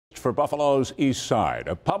for Buffalo's East Side,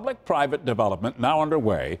 a public-private development now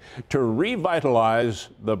underway to revitalize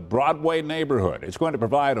the Broadway neighborhood. It's going to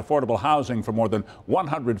provide affordable housing for more than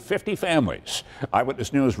 150 families.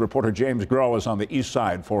 Eyewitness News reporter James Groh is on the East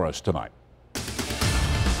Side for us tonight.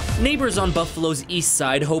 Neighbors on Buffalo's East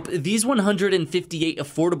Side hope these 158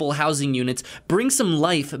 affordable housing units bring some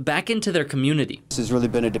life back into their community. This has really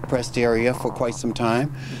been a depressed area for quite some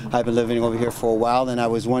time. I've been living over here for a while, and I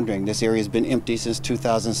was wondering, this area has been empty since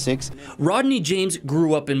 2006. Rodney James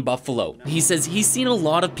grew up in Buffalo. He says he's seen a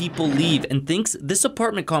lot of people leave and thinks this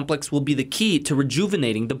apartment complex will be the key to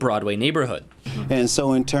rejuvenating the Broadway neighborhood. And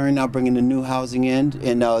so in turn, now bringing the new housing in,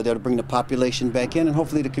 and that'll bring the population back in, and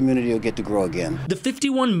hopefully the community will get to grow again. The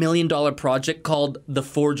 $51 million project called The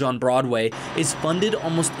Forge on Broadway is funded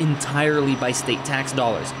almost entirely by state tax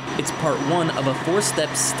dollars. It's part one of a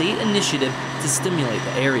four-step state initiative to stimulate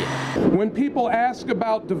the area. When people ask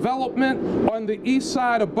about development on the east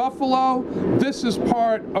side of Buffalo, this is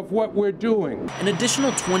part of what we're doing. An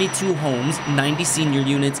additional 22 homes, 90 senior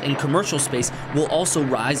units, and commercial space will also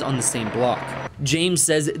rise on the same block. James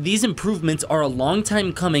says these improvements are a long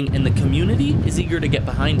time coming and the community is eager to get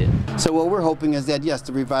behind it. So what we're hoping is that, yes,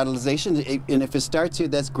 the revitalization, and if it starts here,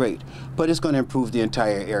 that's great, but it's going to improve the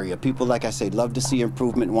entire area. People, like I say, love to see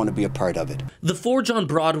improvement, want to be a part of it. The Forge on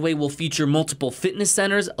Broadway will feature multiple fitness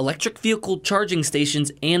centers, electric vehicle charging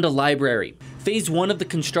stations, and a library. Phase 1 of the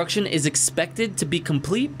construction is expected to be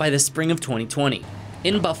complete by the spring of 2020.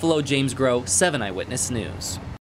 In Buffalo, James Groh, 7 Eyewitness News.